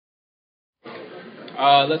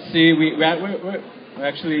Let's see. We're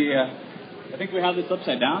actually. I think we have this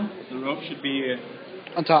upside down. The rope should be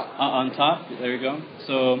on top. On top. There we go.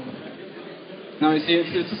 So now you see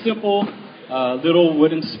it's a simple little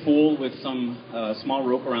wooden spool with some small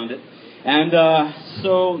rope around it. And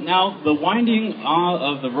so now the winding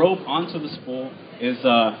of the rope onto the spool is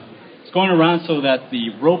it's going around so that the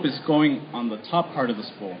rope is going on the top part of the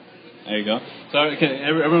spool. There you go. So okay,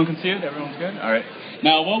 everyone can see it. Everyone's good. All right.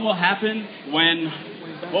 Now what will happen when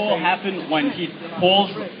he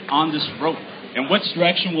pulls on this rope? In which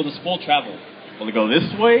direction will the spool travel? Will it go this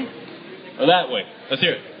way or that way? Let's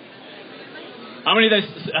hear it. How many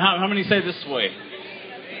say this way?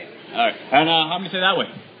 All right. And how many say that way?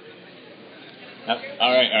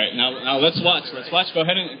 All right. Now let's watch. Go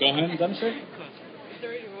ahead and demonstrate. It's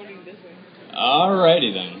already rolling this way. All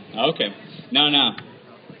righty then. Okay. Now.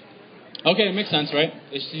 Okay, it makes sense, right?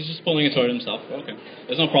 He's just pulling it toward himself. Okay.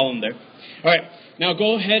 There's no problem there. All right. Now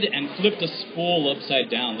go ahead and flip the spool upside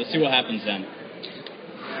down. Let's see what happens then.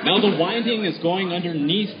 Now the winding is going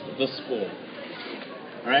underneath the spool.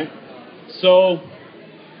 All right. So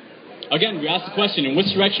again, we asked the question: in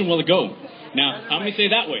which direction will it go? Now, how many say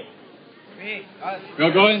that way? Me. Go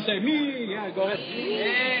ahead and say me. Yeah, go ahead.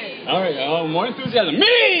 Me. All right. Oh, more enthusiasm.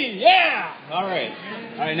 Me. Yeah. All right.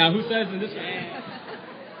 Now who says in this way?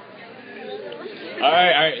 All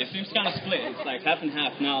right. It seems kind of split. It's like half and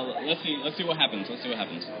half. Now let's see what happens.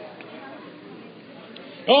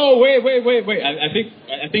 Oh, wait. I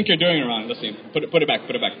think you're doing it wrong. Let's see. Put it back.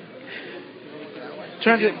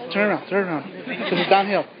 Turn around. Because it's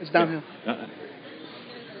downhill.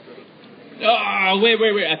 Oh,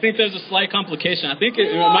 wait. I think there's a slight complication. I think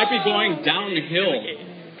it might be going downhill.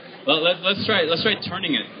 Well, let's try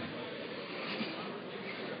turning it.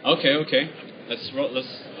 Okay. Okay,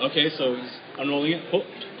 so he's unrolling it.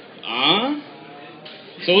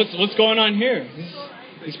 So what's going on here?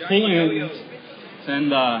 He's pulling it.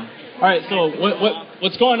 And all right, so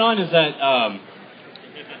what's going on is that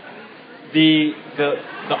the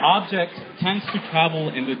object tends to travel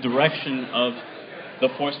in the direction of the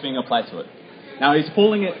force being applied to it. Now he's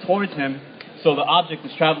pulling it towards him, so the object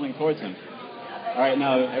is traveling towards him. All right,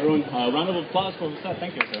 now everyone, round of applause for that.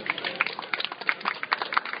 Thank you, sir.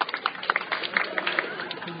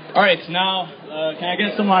 All right, now can I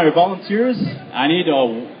get some of my volunteers? I need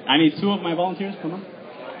 2 of my volunteers. Come on.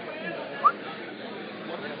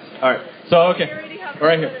 All right. So okay,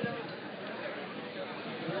 right here.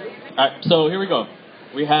 All right. So here we go.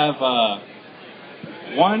 We have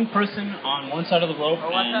one person on one side of the rope,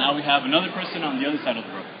 and now we have another person on the other side of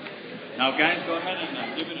the rope. Now, guys, go ahead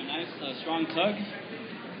and give it a nice, strong tug.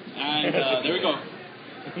 And there we go.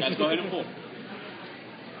 Guys, go ahead and pull.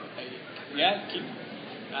 Yeah,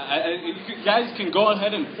 you guys can go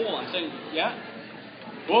ahead and pull. I'm saying, yeah?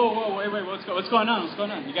 Whoa, wait, what's going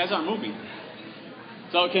on? You guys aren't moving.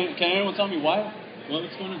 So can anyone tell me why?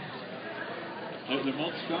 What's going on? They're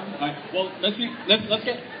both strong? All right, well, let's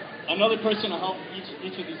get another person to help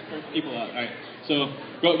each of these people out. All right, so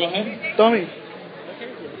go ahead. Domi.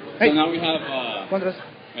 Okay. So now we have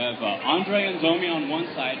Andre and Domi on one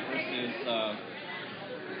side versus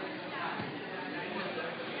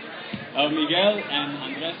Miguel and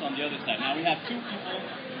Andres on the other side. Now we have 2 people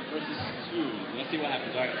versus 2. Let's see what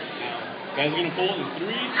happens. All right, now guys are gonna pull in 3,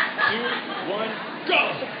 2, 1, go!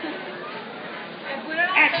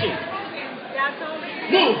 Action!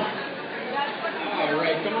 Move! All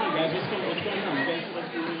right, come on, guys. What's going on? You guys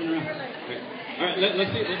supposed to be moving around. All right,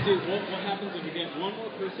 let's see what happens if you get one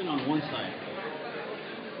more person on one side.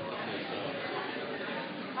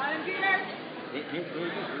 Very good.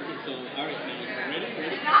 So, all right, now ready?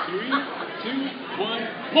 3, 2, 1,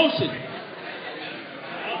 motion! Oh,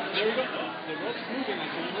 there we go. Oh, the rope's moving. All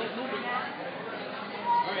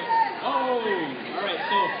right. All right.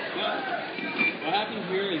 So now, what happened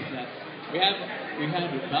here is that we had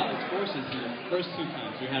balanced forces in the first 2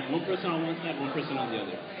 times. We had one person on one side, one person on the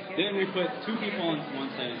other. Then we put 2 people on one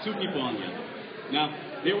side and 2 people on the other. Now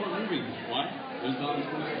they weren't moving. Why? There's balanced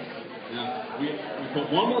forces. Now we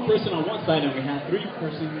put one more person on one side and we had 3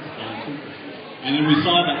 persons and 2 persons. And then we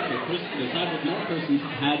saw that the side with no persons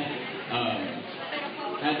had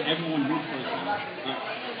everyone move first.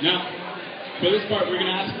 Now, for this part, we're going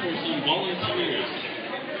to ask for some volunteers.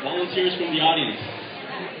 Volunteers from the audience.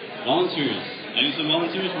 Volunteers. I need some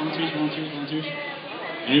volunteers.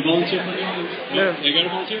 Any volunteer from the audience? No. You got a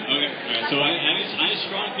volunteer? Okay. All right. So I need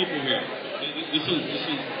strong people here. This is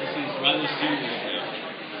rather serious.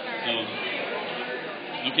 So,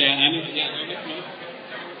 okay. I need. Yeah. Okay.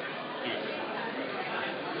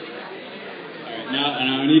 All right. Now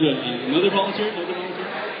I need another volunteer.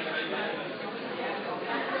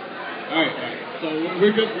 All right. So we're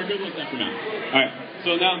good with that for now. Alright,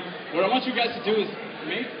 so now what I want you guys to do is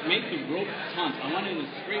make the rope taunt. I want it in a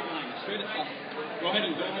straight line, straight as possible. Go ahead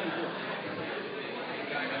and do it.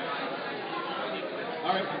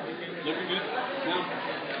 Alright, looking good. Now,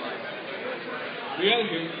 the other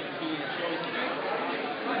here is going to show us.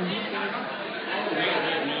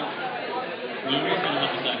 Naomi's going to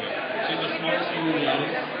help us out here. She's the smartest one in the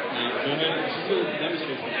audience. Now, go ahead. She's going to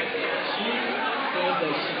demonstrate something.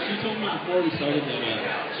 She told me before we started that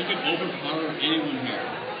she can overpower anyone here.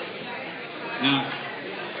 Now,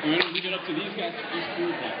 we're going to leave it up to these guys to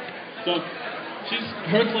prove that. So,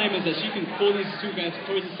 her claim is that she can pull these two guys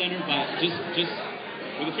towards the center by just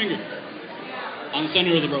with a finger on the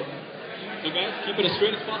center of the rope. So guys, keep it as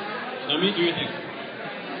straight as possible. Let me do your thing.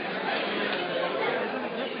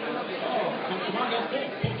 Come on guys, pull.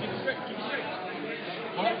 Keep it straight, keep it straight.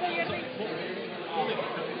 Pull it.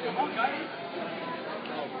 Come on guys.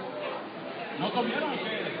 No comieron,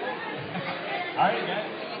 okay. Alright guys.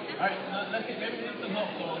 Alright, let's get maybe need some help.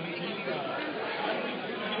 So we need come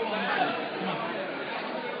on.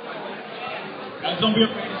 Guys, don't be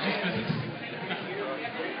afraid, it's just physics.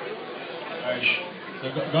 Alright, so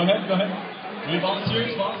go ahead. Any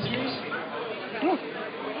volunteers?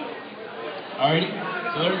 Alrighty,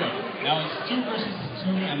 so there we go. Now it's 2 versus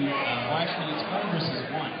 2, and actually it's 4 versus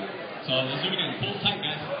 1. So let's do it again. Pull tight,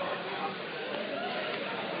 guys.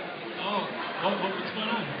 Oh, what's going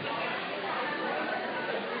on?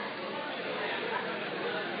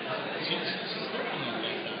 She's still on that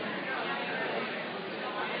guys.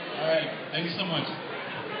 Alright, thank you so much.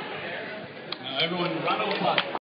 Now everyone, round of applause.